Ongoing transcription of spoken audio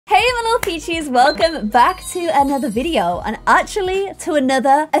my little peaches, welcome back to another video and actually to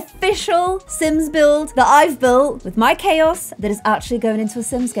another official Sims build that I've built with my chaos that is actually going into a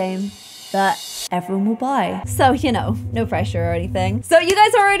Sims game that everyone will buy. So, you know, no pressure or anything. So you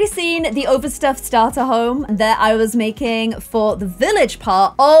guys already seen the overstuffed starter home that I was making for the village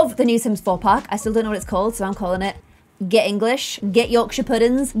part of the new Sims 4 pack. I still don't know what it's called, so I'm calling it Get English, get Yorkshire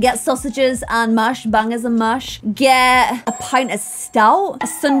puddings, get sausages and mash, bangers and mash, get a pint of stout, a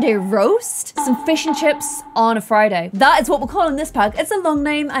Sunday roast, some fish and chips on a Friday. That is what we're calling this pack. It's a long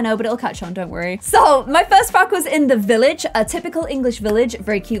name, I know, but it'll catch on, don't worry. So my first pack was in the village, a typical English village,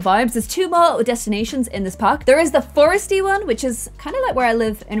 very cute vibes. There's two more destinations in this pack. There is the foresty one, which is kind of like where I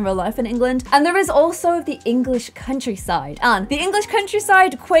live in real life in England. And there is also the English countryside. And the English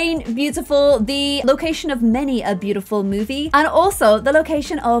countryside, quaint, beautiful, the location of many a beautiful movie, and also the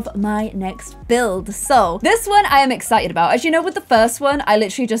location of my next build. So this one I am excited about. As you know, with the first one, I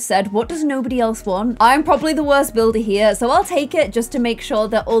literally just said, what does nobody else want? I'm probably the worst builder here, so I'll take it just to make sure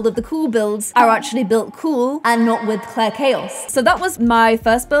that all of the cool builds are actually built cool and not with Clare Chaos. So that was my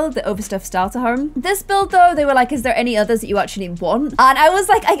first build, the overstuffed starter home. This build though, they were like, is there any others that you actually want? And I was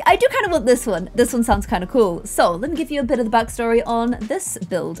like, I do kind of want this one. This one sounds kind of cool. So let me give you a bit of the backstory on this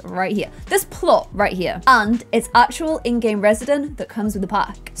build right here. This plot right here. And it's actual in-game resident that comes with the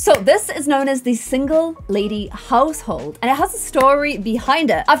pack. So this is known as the single lady household, and it has a story behind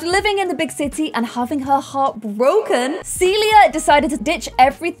it. After living in the big city and having her heart broken, Celia decided to ditch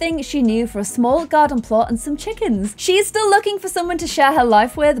everything she knew for a small garden plot and some chickens. She is still looking for someone to share her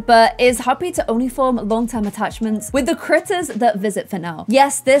life with, but is happy to only form long-term attachments with the critters that visit for now.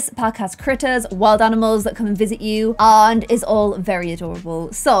 Yes, this pack has critters, wild animals that come and visit you, and is all very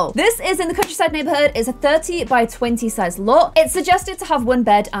adorable. So this is in the countryside neighborhood. It's a 30 by 20 size lot. It's suggested to have one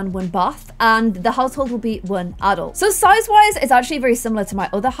bed and one bath, and the household will be one adult. So size-wise, it's actually very similar to my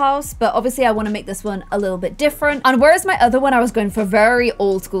other house, but obviously I want to make this one a little bit different. And whereas my other one, I was going for very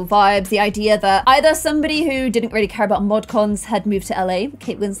old school vibes, the idea that either somebody who didn't really care about mod cons had moved to LA,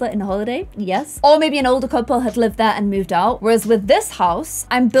 Kate Winslet in a holiday, yes, or maybe an older couple had lived there and moved out. Whereas with this house,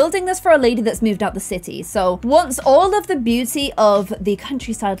 I'm building this for a lady that's moved out the city. So wants all of the beauty of the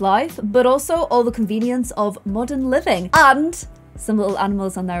countryside life, but also all the convenience of modern living. And some little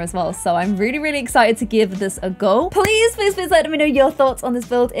animals on there as well. So I'm really excited to give this a go. Please let me know your thoughts on this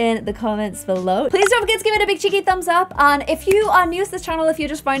build in the comments below. Please don't forget to give it a big cheeky thumbs up. And if you are new to this channel, if you're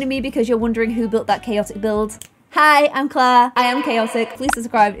just finding me because you're wondering who built that chaotic build, hi, I'm Claire. I am chaotic. Please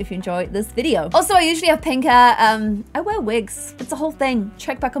subscribe if you enjoyed this video. Also, I usually have pink hair. I wear wigs. It's a whole thing.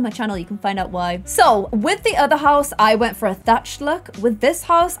 Check back on my channel. You can find out why. So with the other house, I went for a thatched look. With this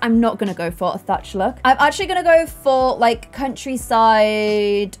house, I'm not going to go for a thatched look. I'm actually going to go for like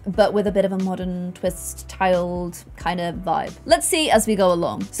countryside, but with a bit of a modern twist, tiled kind of vibe. Let's see as we go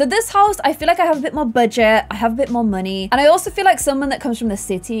along. So this house, I feel like I have a bit more budget. I have a bit more money. And I also feel like someone that comes from the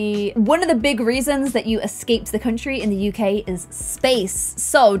city, one of the big reasons that you escaped the country in the UK is space.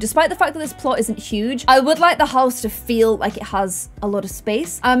 So despite the fact that this plot isn't huge, I would like the house to feel like it has a lot of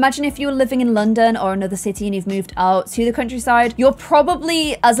space. I imagine if you're living in London or another city and you've moved out to the countryside, you're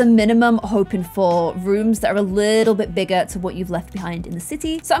probably as a minimum hoping for rooms that are a little bit bigger to what you've left behind in the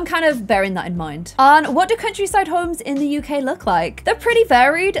city. So I'm kind of bearing that in mind. And what do countryside homes in the UK look like? They're pretty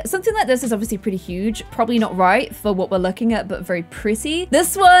varied. Something like this is obviously pretty huge, probably not right for what we're looking at, but very pretty.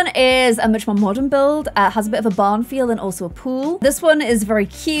 This one is a much more modern build. Has a bit of a barn feel and also a pool. This one is very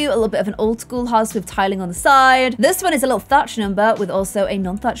cute, a little bit of an old school house with tiling on the side. This one is a little thatch number with also a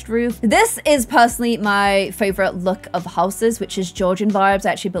non-thatched roof. This is personally my favorite look of houses, which is Georgian vibes.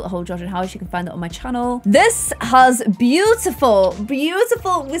 I actually built a whole Georgian house. You can find that on my channel. This has beautiful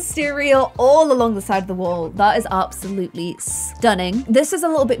wisteria all along the side of the wall. That is absolutely stunning. This is a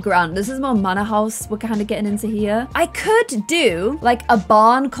little bit grand. This is more manor house we're kind of getting into here. I could do like a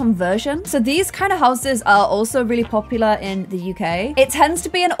barn conversion. So these kind of houses are also really popular in the UK. It tends to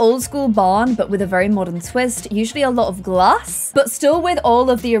be an old school barn, but with a very modern twist, usually a lot of glass, but still with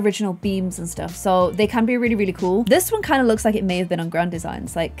all of the original beams and stuff. So they can be really cool. This one kind of looks like it may have been on Grand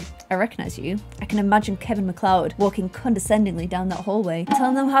Designs. Like, I recognize you. I can imagine Kevin McLeod walking condescendingly down that hallway,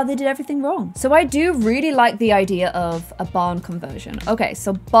 telling them how they did everything wrong. So I do really like the idea of a barn conversion. Okay,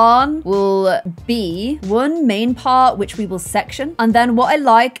 so barn will be one main part, which we will section. And then what I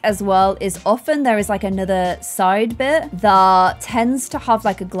like as well is often there is like another the side bit that tends to have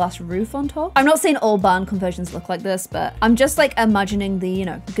like a glass roof on top. I'm not saying all barn conversions look like this, but I'm just like imagining the, you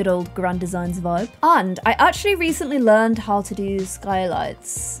know, good old Grand Designs vibe. And I actually recently learned how to do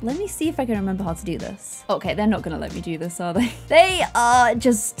skylights. Let me see if I can remember how to do this. Okay, they're not gonna let me do this, are they? They are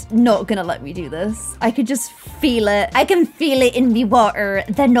just not gonna let me do this. I could just feel it. I can feel it in the water.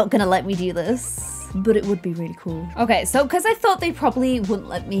 They're not gonna let me do this. But it would be really cool. Okay, so because I thought they probably wouldn't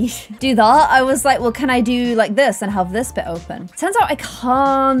let me do that, I was like, well, can I do like this and have this bit open? Turns out I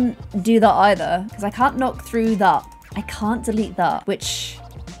can't do that either, because I can't knock through that. I can't delete that, which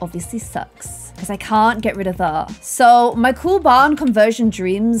obviously sucks, because I can't get rid of that. So my cool barn conversion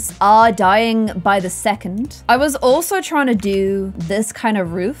dreams are dying by the second. I was also trying to do this kind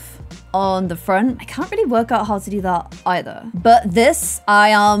of roof on the front. I can't really work out how to do that either. But this I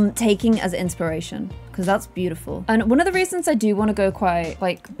am taking as inspiration, because that's beautiful. And one of the reasons I do want to go quite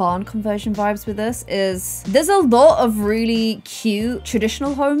like barn conversion vibes with this is there's a lot of really cute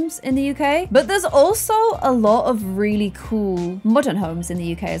traditional homes in the UK, but there's also a lot of really cool modern homes in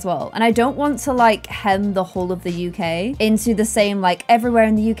the UK as well. And I don't want to like hem the whole of the UK into the same like everywhere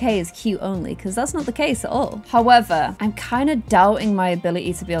in the UK is cute only, because that's not the case at all. However, I'm kind of doubting my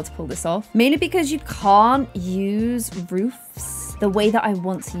ability to be able to pull this off, mainly because you can't use roofs the way that I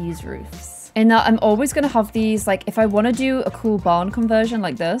want to use roofs. In that I'm always going to have these, like if I want to do a cool barn conversion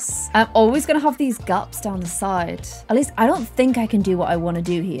like this, I'm always going to have these gaps down the side. At least I don't think I can do what I want to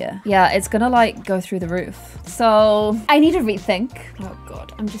do here. Yeah, it's going to like go through the roof. So I need to rethink. Oh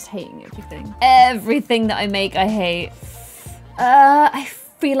God, I'm just hating everything. Everything that I make, I hate. I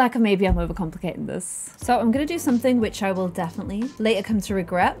feel like maybe I'm overcomplicating this. So I'm gonna do something which I will definitely later come to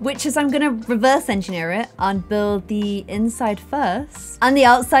regret, which is I'm gonna reverse engineer it and build the inside first and the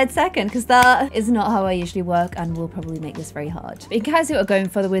outside second, because that is not how I usually work and will probably make this very hard. But you guys are going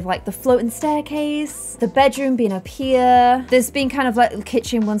further with like the floating staircase, the bedroom being up here, this being kind of like the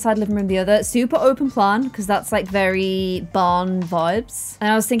kitchen one side, living room the other. Super open plan, because that's like very barn vibes.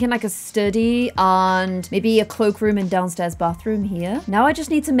 And I was thinking like a study and maybe a cloakroom and downstairs bathroom here. Now I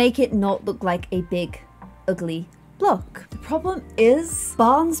just need to make it not look like a big ugly block. The problem is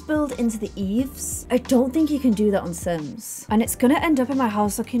barns build into the eaves. I don't think you can do that on Sims. And it's gonna end up in my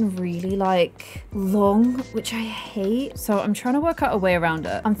house looking really like long, which I hate. So I'm trying to work out a way around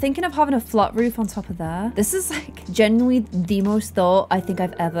it. I'm thinking of having a flat roof on top of there. This is like genuinely the most thought I think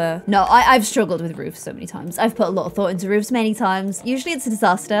I've ever... No, I've struggled with roofs so many times. I've put a lot of thought into roofs many times. Usually it's a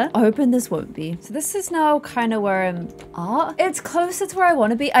disaster. I'm hoping this won't be. So this is now kind of where I'm at. It's closer to where I want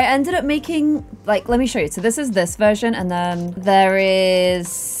to be. I ended up making, like, let me show you. So this is this version, and then there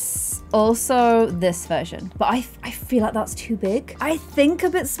is also this version, but I feel like that's too big. I think a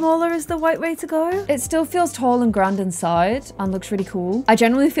bit smaller is the right way to go. It still feels tall and grand inside and looks really cool. I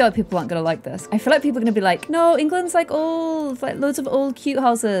generally feel like people aren't gonna like this. I feel like people are gonna be like, no, England's like old, like loads of old cute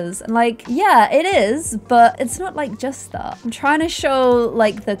houses. And like, yeah, it is, but it's not like just that. I'm trying to show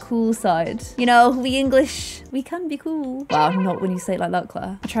like the cool side. You know, we English, we can be cool. Wow, not when you say it like that,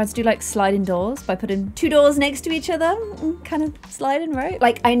 Claire. I tried to do like sliding doors by putting two doors next to each other, kind of sliding, right?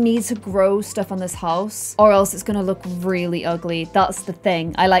 Like I need to grow stuff on this house or else it's gonna look really ugly. That's the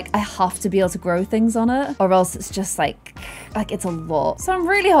thing. I have to be able to grow things on it or else it's just like it's a lot. So I'm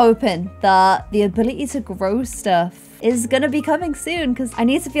really hoping that the ability to grow stuff is gonna be coming soon, because I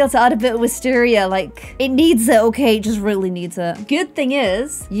need to be able to add a bit of wisteria. Like it needs it, okay, it just really needs it. Good thing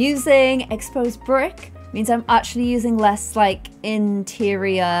is using exposed brick means I'm actually using less like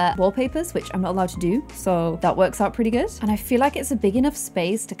interior wallpapers, which I'm not allowed to do. So that works out pretty good. And I feel like it's a big enough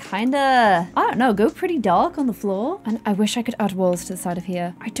space to kind of, I don't know, go pretty dark on the floor. And I wish I could add walls to the side of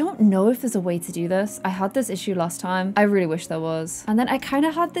here. I don't know if there's a way to do this. I had this issue last time. I really wish there was. And then I kind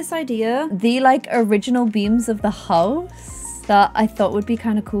of had this idea, the like original beams of the house that I thought would be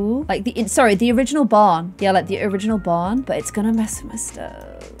kind of cool. Like the original barn. Yeah, like the original barn, but it's gonna mess with my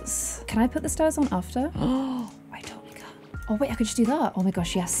stairs. Can I put the stairs on after? Oh, I totally can. Oh wait, I could just do that. Oh my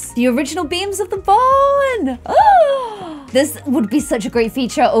gosh, yes. The original beams of the barn. Oh, this would be such a great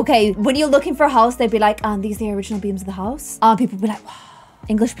feature. Okay, when you're looking for a house, they'd be like, and these are the original beams of the house. And people would be like, wow.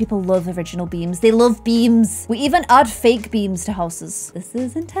 English people love original beams. They love beams. We even add fake beams to houses. This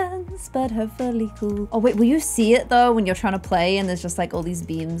is intense, but hopefully cool. Oh wait, will you see it though when you're trying to play and there's just like all these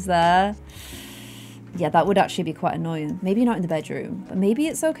beams there? Yeah, that would actually be quite annoying. Maybe not in the bedroom, but maybe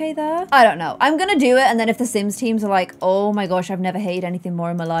it's okay there. I don't know. I'm gonna do it, and then if the Sims teams are like, oh my gosh, I've never hated anything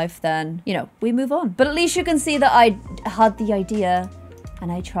more in my life, then, you know, we move on. But at least you can see that I had the idea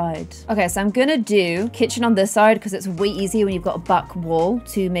and I tried. Okay, so I'm gonna do kitchen on this side because it's way easier when you've got a back wall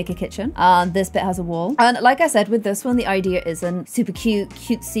to make a kitchen. And this bit has a wall. And like I said, with this one, the idea isn't super cute,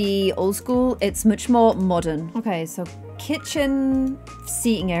 cutesy, old school. It's much more modern. Okay, so kitchen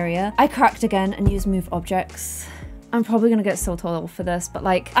seating area. I cracked again and used move objects. I'm probably gonna get so told for this, but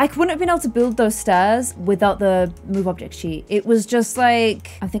like, I wouldn't have been able to build those stairs without the move object sheet. It was just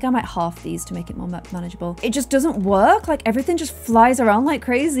like, I think I might half these to make it more manageable. It just doesn't work. Like everything just flies around like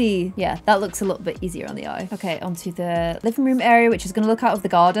crazy. Yeah, that looks a little bit easier on the eye. Okay, onto the living room area, which is gonna look out of the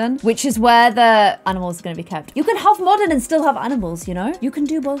garden, which is where the animals are gonna be kept. You can have modern and still have animals, you know? You can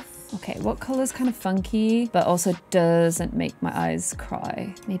do both. Okay, what color's kind of funky, but also doesn't make my eyes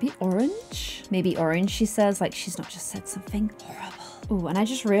cry? Maybe orange? Maybe orange, she says, like she's not just said something horrible. Oh, and I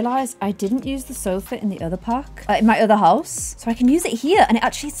just realized I didn't use the sofa in the other pack, in my other house. So I can use it here, and it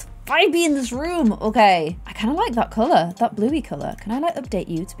actually vibey in this room. Okay, I kind of like that color, that bluey color. Can I like update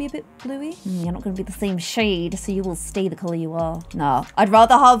you to be a bit bluey? You're not going to be the same shade, so you will stay the color you are. No, I'd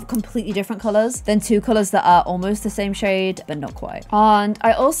rather have completely different colors than two colors that are almost the same shade, but not quite. And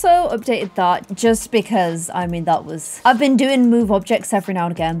I also updated that just because, I mean, that was, I've been doing move objects every now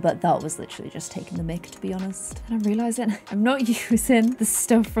and again, but that was literally just taking the mic, to be honest. And I'm realizing I'm not using the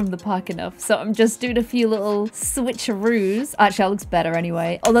stuff from the pack enough, so I'm just doing a few little switcheroos. Actually, that looks better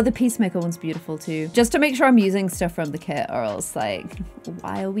anyway. Although the Peacemaker one's beautiful too. Just to make sure I'm using stuff from the kit, or else like,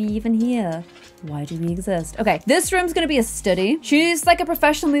 why are we even here? Why do we exist? Okay, this room's gonna be a study. She's like a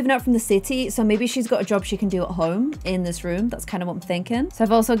professional moving out from the city, so maybe she's got a job she can do at home in this room. That's kind of what I'm thinking. So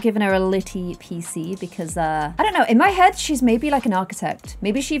I've also given her a litty PC because, I don't know, in my head, she's maybe like an architect.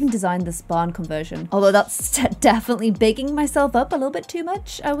 Maybe she even designed this barn conversion. Although that's definitely bigging myself up a little bit too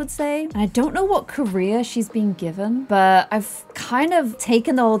much, I would say. And I don't know what career she's been given, but I've kind of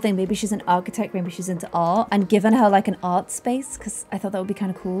taken the whole thing. Maybe she's an architect, maybe she's into art, and given her like an art space because I thought that would be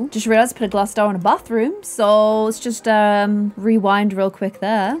kind of cool. Just realized I put a glass door in a bathroom, so let's just rewind real quick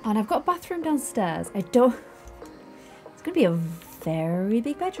there. And I've got a bathroom downstairs. It's gonna be a very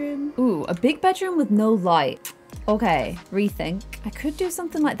big bedroom. Ooh, a big bedroom with no light. Okay, rethink. I could do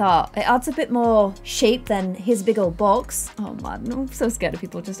something like that. It adds a bit more shape than his big old box. Oh man, I'm so scared of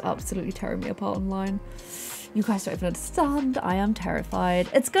people just absolutely tearing me apart online. You guys don't even understand. I am terrified.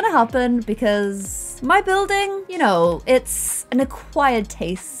 It's gonna happen because my building, you know, it's an acquired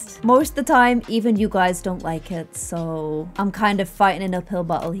taste. Most of the time, even you guys don't like it, so I'm kind of fighting an uphill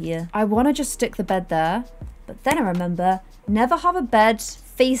battle here. I want to just stick the bed there, but then I remember, never have a bed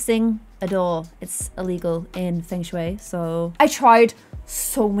facing a door. It's illegal in Feng Shui, so I tried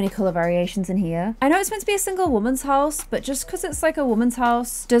so many color variations in here. I know it's meant to be a single woman's house, but just because it's like a woman's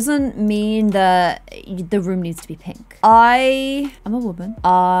house doesn't mean that the room needs to be pink. I am a woman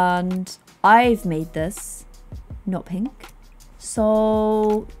and I've made this not pink.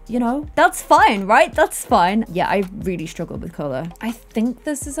 So, you know, that's fine, right? That's fine. Yeah, I really struggled with color. I think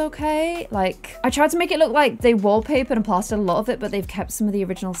this is okay. Like, I tried to make it look like they wallpapered and plastered a lot of it, but they've kept some of the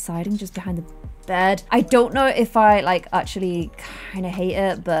original siding just behind the bed. I don't know if I like actually kind of hate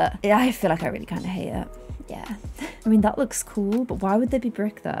it, but yeah, I feel like I really kind of hate it. Yeah. I mean, that looks cool, but why would there be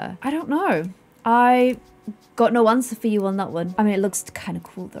brick there? I don't know. I got no answer for you on that one. I mean, it looks kind of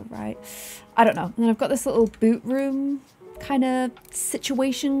cool though, right? I don't know. And then I've got this little boot room kind of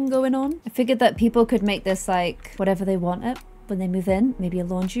situation going on. I figured that people could make this like whatever they want it when they move in. Maybe a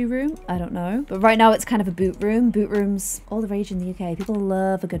laundry room, I don't know. But right now it's kind of a boot room. Boot rooms, all the rage in the UK. People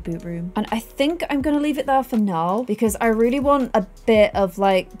love a good boot room. And I think I'm gonna leave it there for now because I really want a bit of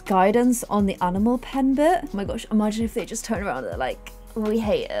like guidance on the animal pen bit. Oh my gosh, imagine if they just turn around and they're like, we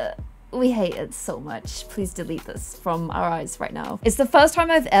hate it. We hate it so much. Please delete this from our eyes right now. It's the first time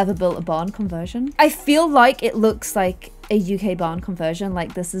I've ever built a barn conversion. I feel like it looks like a UK barn conversion.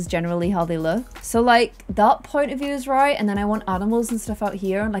 Like this is generally how they look. So like that point of view is right. And then I want animals and stuff out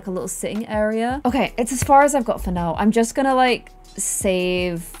here and like a little sitting area. Okay, it's as far as I've got for now. I'm just gonna like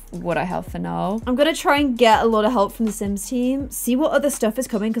save what I have for now. I'm gonna try and get a lot of help from the Sims team, see what other stuff is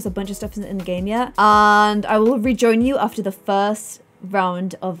coming because a bunch of stuff isn't in the game yet. And I will rejoin you after the first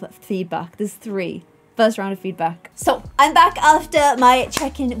round of feedback. There's 3. First round of feedback. So I'm back after my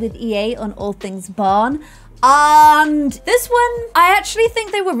check-in with EA on all things barn. And this one, I actually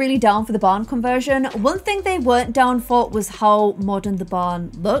think they were really down for the barn conversion. One thing they weren't down for was how modern the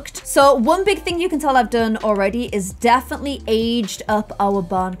barn looked. So one big thing you can tell I've done already is definitely aged up our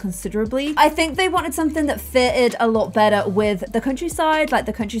barn considerably. I think they wanted something that fitted a lot better with the countryside, like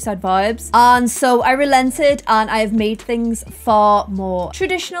the countryside vibes. And so I relented and I have made things far more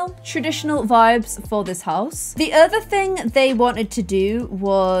traditional vibes for this house. The other thing they wanted to do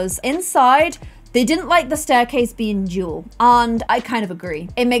was inside, They didn't like the staircase being dual, and I kind of agree.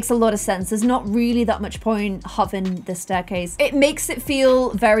 It makes a lot of sense. There's not really that much point having this staircase. It makes it feel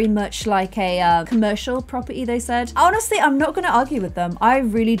very much like a commercial property, they said. Honestly, I'm not going to argue with them. I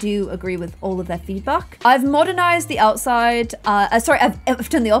really do agree with all of their feedback. I've modernized the outside. Sorry, I've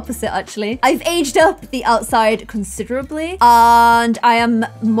done the opposite, actually. I've aged up the outside considerably, and I am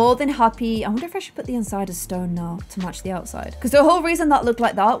more than happy. I wonder if I should put the inside as stone now to match the outside, because the whole reason that looked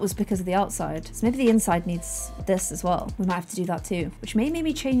like that was because of the outside. So maybe the inside needs this as well. We might have to do that too, which may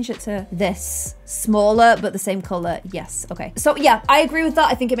maybe change it to this. Smaller, but the same color. Yes. Okay. So yeah, I agree with that.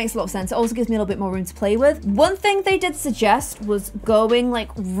 I think it makes a lot of sense. It also gives me a little bit more room to play with. One thing they did suggest was going like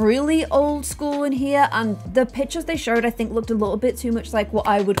really old school in here, and the pictures they showed, I think, looked a little bit too much like what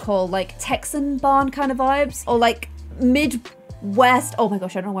I would call like Texan barn kind of vibes, or like Midwest. Oh my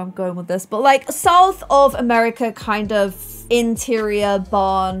gosh, I don't know where I'm going with this, but like South of America kind of interior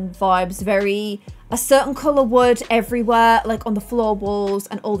barn vibes. Very a certain color wood everywhere, like on the floor walls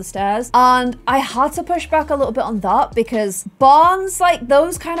and all the stairs. And I had to push back a little bit on that, because barns, like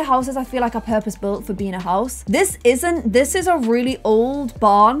those kind of houses, I feel like are purpose built for being a house. This isn't. This is a really old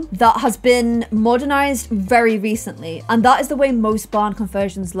barn that has been modernized very recently. And that is the way most barn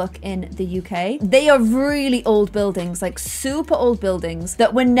conversions look in the UK. They are really old buildings, like super old buildings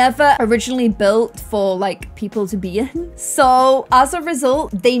that were never originally built for like people to be in. So as a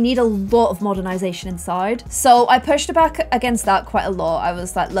result, they need a lot of modernization inside. So I pushed back against that quite a lot. I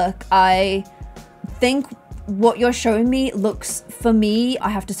was like, look, I think what you're showing me looks, for me, I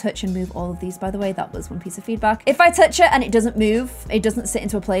have to touch and move all of these, by the way. That was one piece of feedback. If I touch it and it doesn't move, it doesn't sit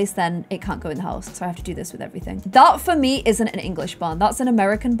into a place, then it can't go in the house. So I have to do this with everything. That for me isn't an English barn. That's an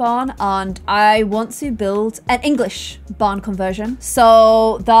American barn, and I want to build an English barn conversion.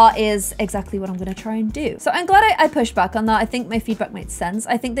 So that is exactly what I'm going to try and do. So I'm glad I pushed back on that. I think my feedback made sense.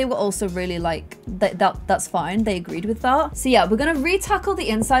 I think they were also really like, that's fine. They agreed with that. So yeah, we're going to re-tackle the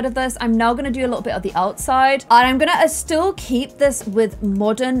inside of this. I'm now going to do a little bit of the outside. And I'm gonna still keep this with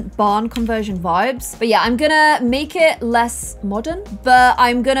modern barn conversion vibes. But yeah, I'm gonna make it less modern, but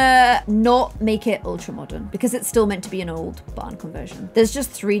I'm gonna not make it ultra modern, because it's still meant to be an old barn conversion. There's just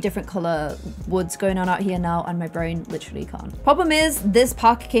 3 different color woods going on out here now, and my brain literally can't. Problem is, this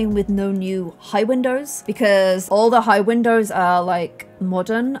pack came with no new high windows, because all the high windows are like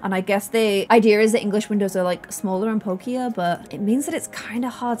modern, and I guess the idea is that English windows are like smaller and pokier, but it means that it's kind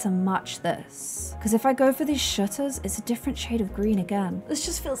of hard to match this, because if I go for these shutters, it's a different shade of green again. This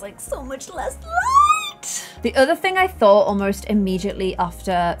just feels like so much less light. The other thing I thought almost immediately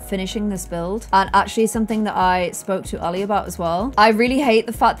after finishing this build, and actually something that I spoke to Ali about as well, I really hate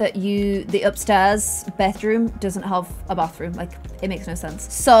the fact that the upstairs bedroom doesn't have a bathroom. Like, it makes no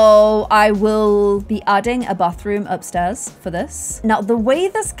sense. So I will be adding a bathroom upstairs for this. Now, the way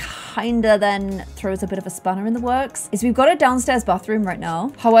this kinda then throws a bit of a spanner in the works is we've got a downstairs bathroom right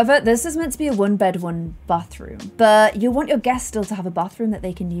now. However, this is meant to be a 1-bed, 1-bathroom, but you want your guests still to have a bathroom that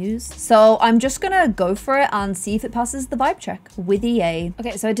they can use. So I'm just gonna go for it and see if it passes the vibe check with EA.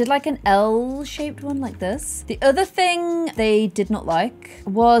 Okay, so I did like an L-shaped one like this. The other thing they did not like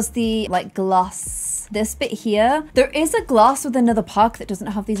was the like glass, this bit here. There is a glass with another pack that doesn't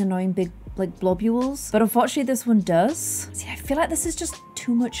have these annoying big like blobules, but unfortunately this one does. See, I feel like this is just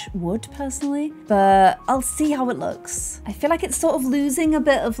too much wood personally, but I'll see how it looks. I feel like it's sort of losing a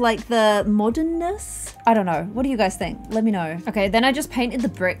bit of like the modernness. I don't know. What do you guys think? Let me know. Okay, then I just painted the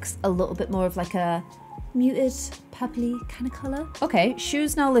bricks a little bit more of like a muted pebbly kind of color. Okay,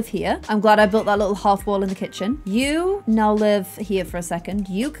 shoes now live here. I'm glad I built that little half wall in the kitchen. You now live here for a second.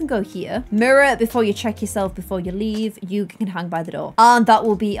 You can go here. Mirror before you check yourself before you leave. You can hang by the door. And that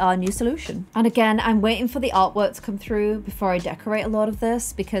will be our new solution. And again, I'm waiting for the artwork to come through before I decorate a lot of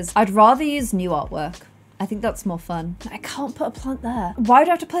this, because I'd rather use new artwork. I think that's more fun. I can't put a plant there. Why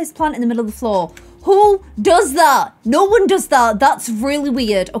do I have to place a plant in the middle of the floor? Who does that? No one does that. That's really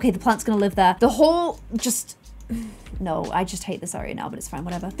weird. Okay, the plant's gonna live there. The whole just... No, I just hate this area now, but it's fine,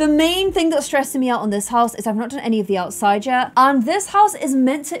 whatever. The main thing that's stressing me out on this house is I've not done any of the outside yet. And this house is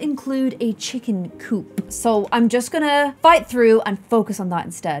meant to include a chicken coop. So I'm just gonna fight through and focus on that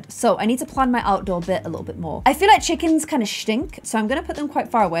instead. So I need to plan my outdoor bit a little bit more. I feel like chickens kind of stink, so I'm gonna put them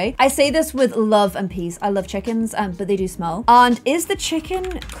quite far away. I say this with love and peace. I love chickens, but they do smell. And is the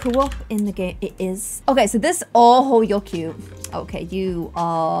chicken co-op in the game? It is. Okay, so this, oh, you're cute. Okay,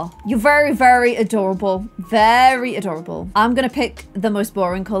 you're very, very adorable. Very adorable. I'm gonna pick the most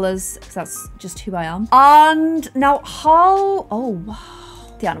boring colors because that's just who I am. And now how, oh wow.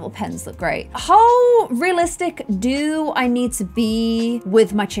 The animal pens look great. How realistic do I need to be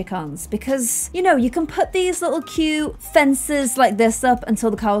with my chickens? Because, you know, you can put these little cute fences like this up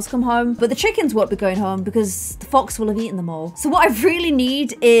until the cows come home, but the chickens won't be going home because the fox will have eaten them all. So what I really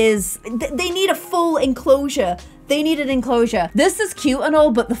need is, they need a full enclosure. They need an enclosure. This is cute and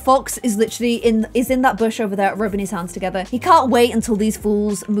all, but the fox is literally in that bush over there rubbing his hands together. He can't wait until these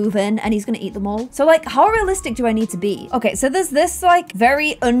fools move in and he's gonna eat them all. So like, how realistic do I need to be? Okay, so there's this like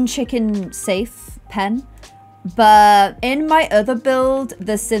very unchicken safe pen. But in my other build,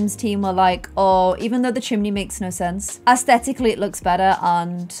 the Sims team were like, oh, even though the chimney makes no sense, aesthetically it looks better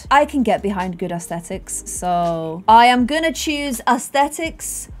and I can get behind good aesthetics. So I am gonna choose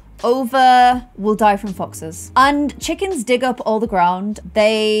aesthetics over will die from foxes. And chickens dig up all the ground.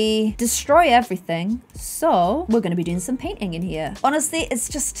 They destroy everything. So we're going to be doing some painting in here. Honestly,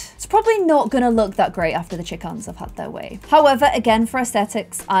 it's probably not going to look that great after the chickens have had their way. However, again, for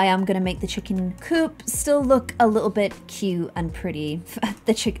aesthetics, I am going to make the chicken coop still look a little bit cute and pretty.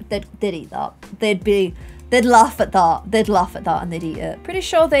 The chicken, they'd eat that. They'd laugh at that. They'd laugh at that and they'd eat it. Pretty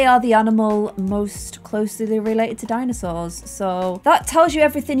sure they are the animal most closely related to dinosaurs. So that tells you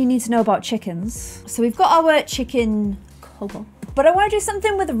everything you need to know about chickens. So we've got our chicken cover. But I want to do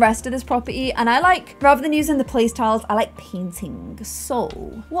something with the rest of this property. And I like, rather than using the place tiles, I like painting. So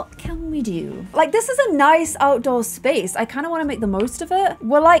what can we do? Like, this is a nice outdoor space. I kind of want to make the most of it.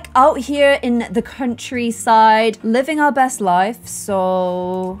 We're like out here in the countryside, living our best life.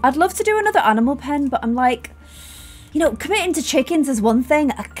 So I'd love to do another animal pen, but I'm like, you know, committing to chickens is one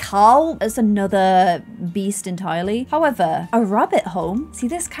thing. A cow is another beast entirely. However, a rabbit home. See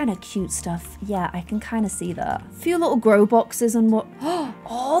this kind of cute stuff? Yeah, I can kind of see that. A few little grow boxes and what?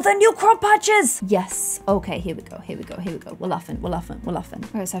 Oh, the new crop patches. Yes. Okay, here we go. Here we go. Here we go. We're laughing. We're laughing. We're laughing.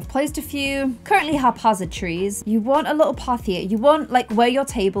 All right, so I've placed a few currently haphazard trees. You want a little path here. You want like where your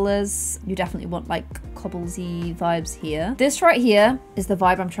table is. You definitely want like cobblesy vibes here. This right here is the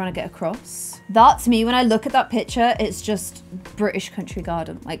vibe I'm trying to get across. That to me, when I look at that picture, it's just British country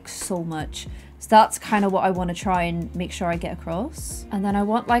garden, like so much. So that's kind of what I want to try and make sure I get across. And then I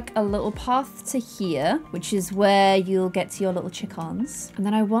want like a little path to here, which is where you'll get to your little chickens. And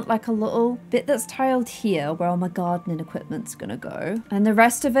then I want like a little bit that's tiled here where all my gardening equipment's gonna go. And the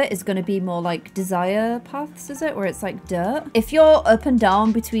rest of it is gonna be more like desire paths, is it? Where it's like dirt. If you're up and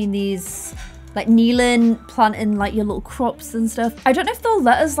down between these, like kneeling, planting like your little crops and stuff. I don't know if they'll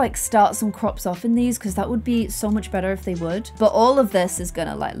let us like start some crops off in these because that would be so much better if they would. But all of this is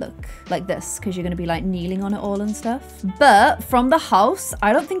gonna like look like this because you're gonna be like kneeling on it all and stuff. But from the house,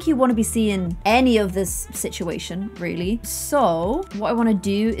 I don't think you want to be seeing any of this situation really. So what I want to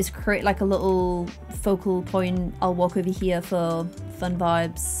do is create like a little focal point. I'll walk over here for fun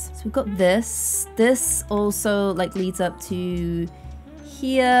vibes. So we've got this. This also like leads up to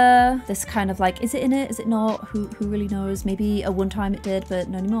here. This kind of like, is it in it? Is it not? Who really knows? Maybe at one time it did, but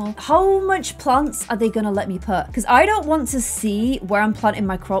not anymore. How much plants are they gonna let me put? Because I don't want to see where I'm planting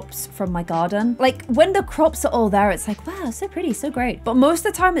my crops from my garden. Like when the crops are all there, it's like, wow, so pretty, so great. But most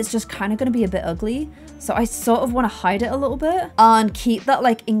of the time it's just kind of gonna be a bit ugly. So I sort of want to hide it a little bit and keep that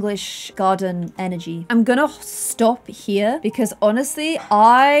like English garden energy. I'm gonna stop here because honestly,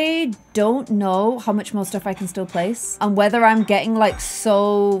 I don't know how much more stuff I can still place and whether I'm getting like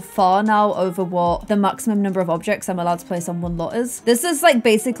so far now over what the maximum number of objects I'm allowed to place on one lot is. This is like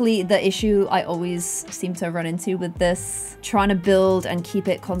basically the issue I always seem to run into with this, trying to build and keep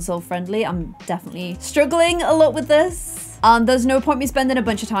it console friendly. I'm definitely struggling a lot with this. And there's no point me spending a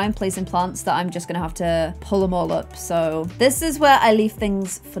bunch of time placing plants that I'm just gonna have to pull them all up. So this is where I leave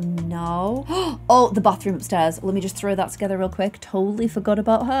things for now. Oh, the bathroom upstairs. Let me just throw that together real quick. Totally forgot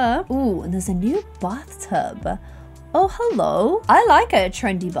about her. Ooh, and there's a new bathtub. Oh, hello. I like a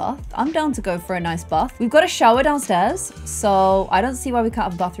trendy bath. I'm down to go for a nice bath. We've got a shower downstairs, so I don't see why we can't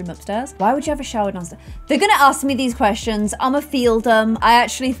have a bathroom upstairs. Why would you have a shower downstairs? They're gonna ask me these questions. I'm gonna field them. I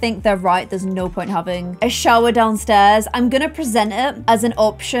actually think they're right. There's no point having a shower downstairs. I'm gonna present it as an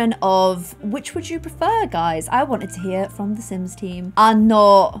option of which would you prefer, guys? I wanted to hear from the Sims team and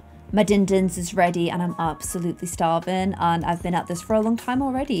not my din-dins is ready and I'm absolutely starving and I've been at this for a long time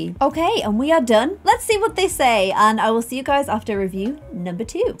already. Okay, and we are done. Let's see what they say and I will see you guys after review number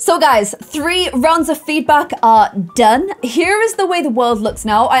 2. So guys, 3 rounds of feedback are done. Here is the way the world looks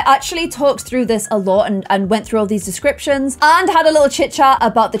now. I actually talked through this a lot and went through all these descriptions and had a little chit chat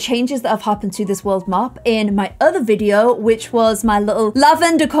about the changes that have happened to this world map in my other video, which was my little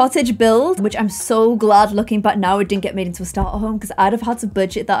lavender cottage build, which I'm so glad looking back now it didn't get made into a starter home because I'd have had to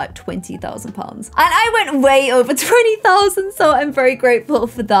budget that at £20,000. And I went way over 20,000, so I'm very grateful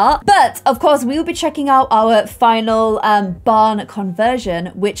for that. But of course, we will be checking out our final barn conversion,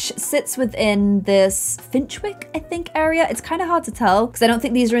 which sits within this Finchwick, I think, area. It's kind of hard to tell because I don't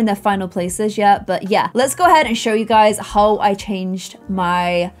think these are in their final places yet. But yeah, let's go ahead and show you guys how I changed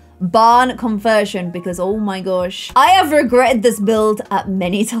my barn conversion, because oh my gosh, I have regretted this build at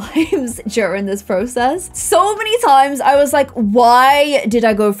many times during this process. So many times I was like, why did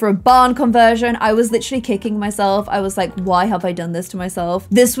I go for a barn conversion? I was literally kicking myself. I was like, why have I done this to myself?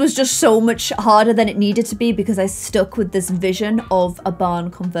 This was just so much harder than it needed to be because I stuck with this vision of a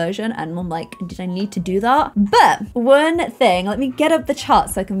barn conversion, and I'm like, did I need to do that? But one thing, let me get up the chart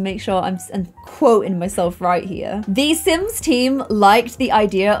so I can make sure I'm quoting myself right here. The Sims team liked the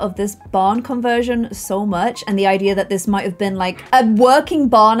idea of this barn conversion so much, and the idea that this might have been like a working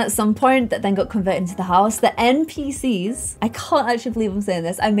barn at some point that then got converted into the house. The NPCs, I can't actually believe I'm saying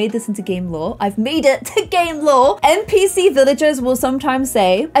this, I made this into game lore. I've made it to game lore. NPC villagers will sometimes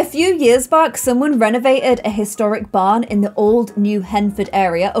say, a few years back, someone renovated a historic barn in the old New Henford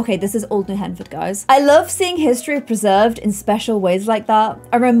area. Okay, this is old New Henford, guys. I love seeing history preserved in special ways like that.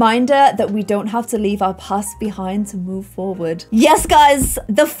 A reminder that we don't have to leave our past behind to move forward. Yes, guys,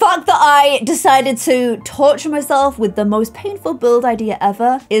 the fact that I decided to torture myself with the most painful build idea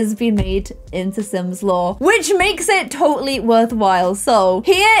ever is being made into Sims lore, which makes it totally worthwhile. So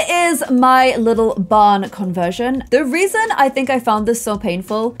here is my little barn conversion. The reason I think I found this so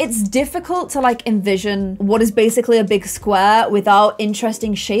painful, it's difficult to like envision what is basically a big square without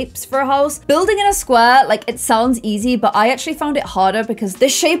interesting shapes for a house. Building in a square, like, it sounds easy, but I actually found it harder because the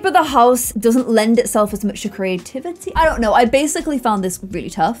shape of the house doesn't lend itself as much to creativity. I don't know, I basically found this really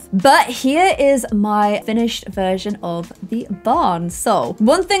tough. But here is my finished version of the barn. So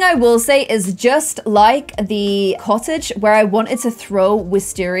one thing I will say is, just like the cottage where I wanted to throw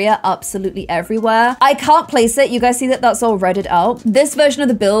wisteria absolutely everywhere, I can't place it. You guys see that that's all redded out. This version of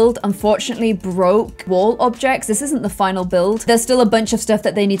the build unfortunately broke wall objects. This isn't the final build. There's still a bunch of stuff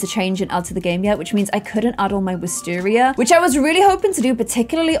that they need to change and add to the game yet, which means I couldn't add all my wisteria, which I was really hoping to do,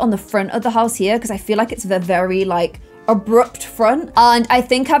 particularly on the front of the house here, because I feel like it's a very like abrupt front, and I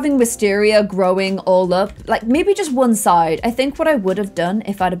think having wisteria growing all up, like maybe just one side, I think what I would have done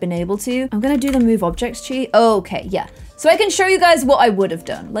if I'd have been able to. I'm gonna do the move objects cheat. Okay, yeah. So I can show you guys what I would have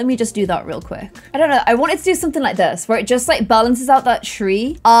done. Let me just do that real quick. I don't know, I wanted to do something like this, where it just like balances out that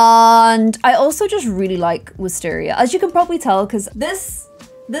tree. And I also just really like wisteria, as you can probably tell, because this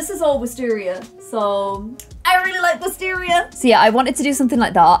is all wisteria. So I really like wisteria. So yeah, I wanted to do something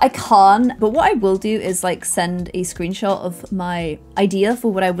like that. I can't, but what I will do is like send a screenshot of my idea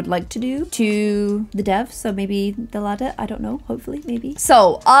for what I would like to do to the devs. So maybe they'll add it. I don't know, hopefully, maybe.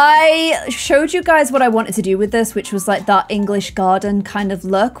 So I showed you guys what I wanted to do with this, which was like that English garden kind of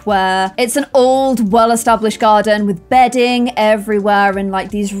look, where it's an old, well-established garden with bedding everywhere and like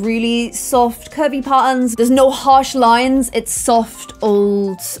these really soft, curvy patterns. There's no harsh lines. It's soft,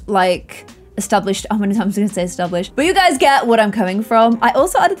 old, like established. How many times am I gonna say established? But you guys get what I'm coming from. I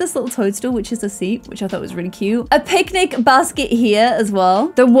also added this little toadstool, which is a seat, which I thought was really cute. A picnic basket here as well.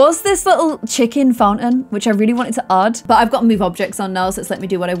 There was this little chicken fountain, which I really wanted to add, but I've got move objects on now, so it's let me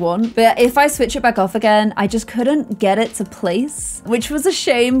do what I want. But if I switch it back off again, I just couldn't get it to place, which was a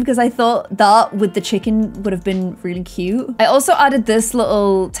shame because I thought that with the chicken would have been really cute. I also added this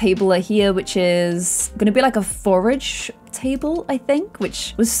little table here, which is gonna be like a forage table, I think,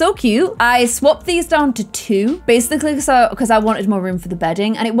 which was so cute. I swapped these down to 2, basically because I wanted more room for the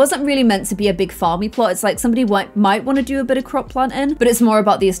bedding, and it wasn't really meant to be a big farmy plot. It's like somebody might want to do a bit of crop planting, but it's more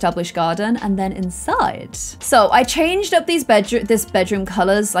about the established garden. And then inside, so I changed up this bedroom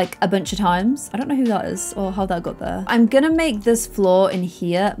colors like a bunch of times. I don't know who that is or how that got there. I'm gonna make this floor in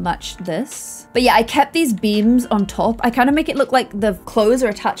here match this, but yeah, I kept these beams on top. I kind of make it look like the clothes are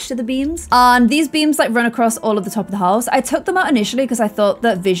attached to the beams, and these beams like run across all of the top of the house. I took them out initially because I thought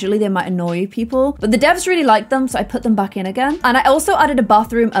that visually they might annoy people, but the devs really liked them, so I put them back in again. And I also added a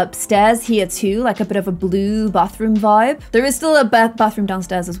bathroom upstairs here too, like a bit of a blue bathroom vibe. There is still a bathroom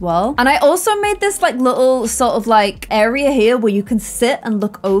downstairs as well. And I also made this like little sort of like area here where you can sit and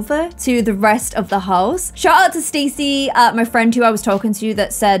look over to the rest of the house. Shout out to Stacy, my friend who I was talking to,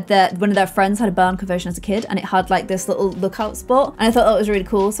 that said that one of their friends had a barn conversion as a kid, and it had like this little lookout spot. And I thought that was really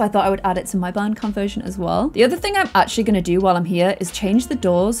cool, so I thought I would add it to my barn conversion as well. The other thing I'm actually gonna do while I'm here is change the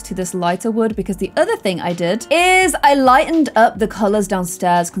doors to this lighter wood, because the other thing I did is I lightened up the colors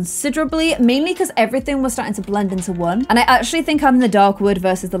downstairs considerably, mainly because everything was starting to blend into one. And I actually think having the dark wood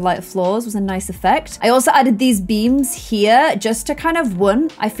versus the light floors was a nice effect. I also added these beams here just to kind of, one,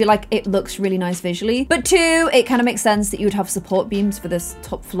 I feel like it looks really nice visually, but two, it kind of makes sense that you would have support beams for this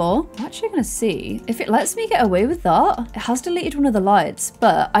top floor. I'm actually gonna see if it lets me get away with that. It has deleted one of the lights,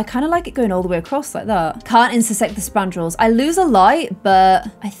 but I kind of like it going all the way across like that. Can't intersect the spandrels. I lose a light, but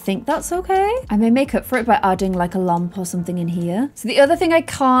I think that's okay. I may make up for it by adding like a lamp or something in here. So the other thing I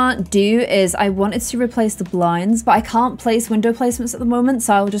can't do is I wanted to replace the blinds, but I can't place window placements at the moment,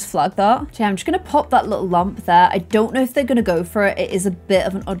 so I'll just flag that. So yeah, I'm just gonna pop that little lamp there. I don't know if they're gonna go for it. It is a bit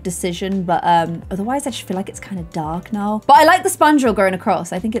of an odd decision, but otherwise I just feel like it's kind of dark now. But I like the spandrel going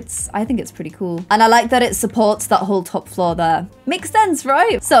across. I think it's pretty cool. And I like that it supports that whole top floor there. Makes sense,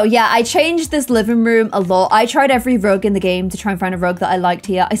 right? So yeah, I changed this living room a lot. I tried every rug in the game to try and find a rug that I liked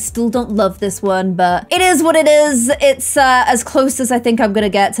here. I still don't love this one, but it is what it is. It's as close as I think I'm gonna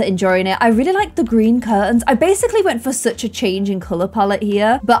get to enjoying it. I really like the green curtains. I basically went for such a change in color palette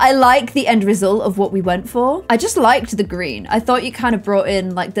here, but I like the end result of what we went for. I just liked the green. I thought you kind of brought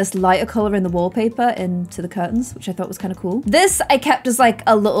in like this lighter color in the wallpaper into the curtains, which I thought was kind of cool. This I kept as like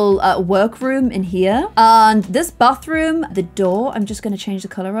a little workroom in here. And this bathroom, the door, I'm just gonna change the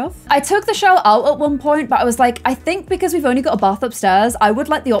color of. I took the shower out at one point, but I was like, I think because we've only got a bath upstairs, I would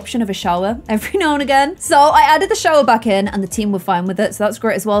like the option of a shower every now and again. So I added the shower back in and the team were fine with it. So that's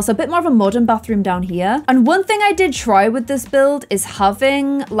great as well. So a bit more of a modern bathroom down here. And one thing I did try with this build is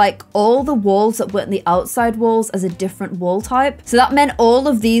having like all the walls that weren't the outside walls as a different wall type. So that meant all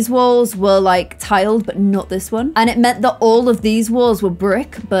of these walls were like tiled, but not this one. And it meant that all of these walls were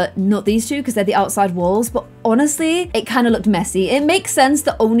brick, but not these two because they're the outside walls. But honestly, it kind of looked messy. It makes sense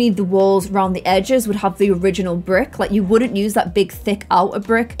that only the walls around the edges would have the original brick. Like you wouldn't use that big thick outer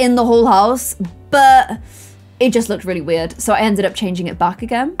brick in the whole house, but it just looked really weird. So I ended up changing it back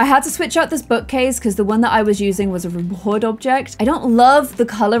again. I had to switch out this bookcase because the one that I was using was a reward object. I don't love the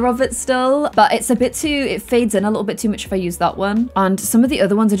color of it still, but it's a bit too, it fades in a little bit too much if I use that one. And some of the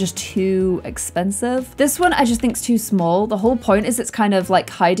other ones are just too expensive. This one I just think is too small. The whole point is it's kind of like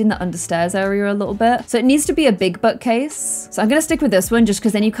hiding the understairs area a little bit. So it needs to be a big bookcase. So I'm gonna stick with this one just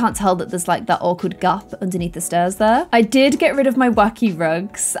because then you can't tell that there's like that awkward gap underneath the stairs there. I did get rid of my wacky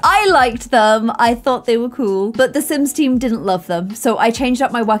rugs. I liked them. I thought they were cool, but the Sims team didn't love them. So I changed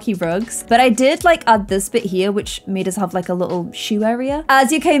up my wacky rugs, but I did like add this bit here, which made us have like a little shoe area.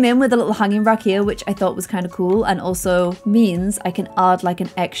 As you came in with a little hanging rack here, which I thought was kind of cool. And also means I can add like an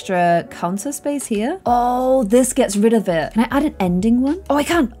extra counter space here. Oh, this gets rid of it. Can I add an ending one? Oh, I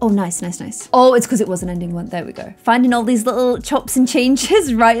can. Oh, nice, nice, nice. Oh, it's because it was an ending one. There we go. Finding all these little chops and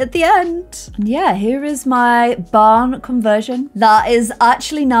changes right at the end. And yeah, here is my barn conversion. That is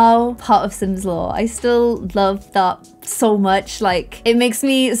actually now part of Sims lore. I still love that so much. Like, it makes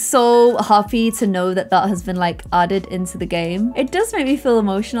me so happy to know that that has been like added into the game. It does make me feel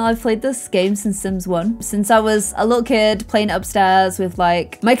emotional. I've played this game since Sims 1. Since I was a little kid playing it upstairs with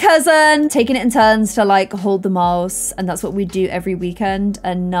like my cousin, taking it in turns to like hold the mouse, and that's what we do every weekend.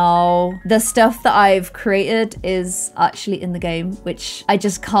 And now the stuff that I've created is actually in the game, which I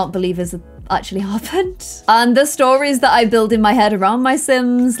just can't believe is actually happened. And the stories that I build in my head around my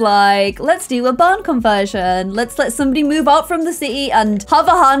Sims, like, let's do a barn conversion. Let's let somebody move out from the city and have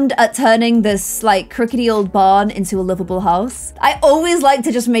a hand at turning this like crookedy old barn into a livable house. I always like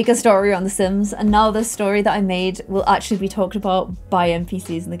to just make a story on the Sims, and now this story that I made will actually be talked about by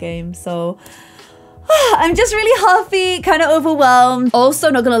NPCs in the game. So I'm just really happy, kind of overwhelmed. Also,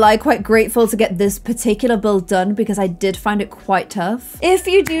 not gonna lie, quite grateful to get this particular build done because I did find it quite tough. If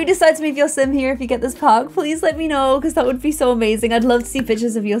you do decide to move your sim here, if you get this pack, please let me know because that would be so amazing. I'd love to see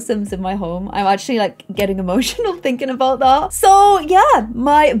pictures of your Sims in my home. I'm actually like getting emotional thinking about that. So yeah,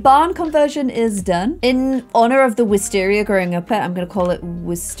 my barn conversion is done. In honor of the wisteria growing up it, I'm gonna call it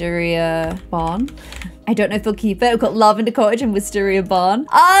Wisteria Barn. I don't know if they'll keep it. I've got Lavender Cottage and Wisteria Barn.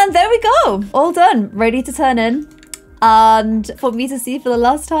 And there we go. All done. Ready to turn in. And for me to see for the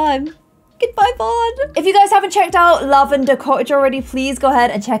last time. Goodbye, barn. If you guys haven't checked out Lavender Cottage already, please go ahead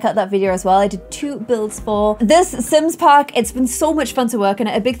and check out that video as well. I did 2 builds for this Sims pack. It's been so much fun to work on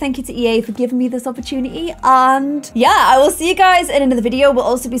it. A big thank you to EA for giving me this opportunity. And yeah, I will see you guys in another video. We'll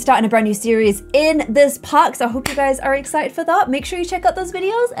also be starting a brand new series in this pack. So I hope you guys are excited for that. Make sure you check out those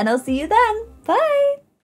videos and I'll see you then. Bye.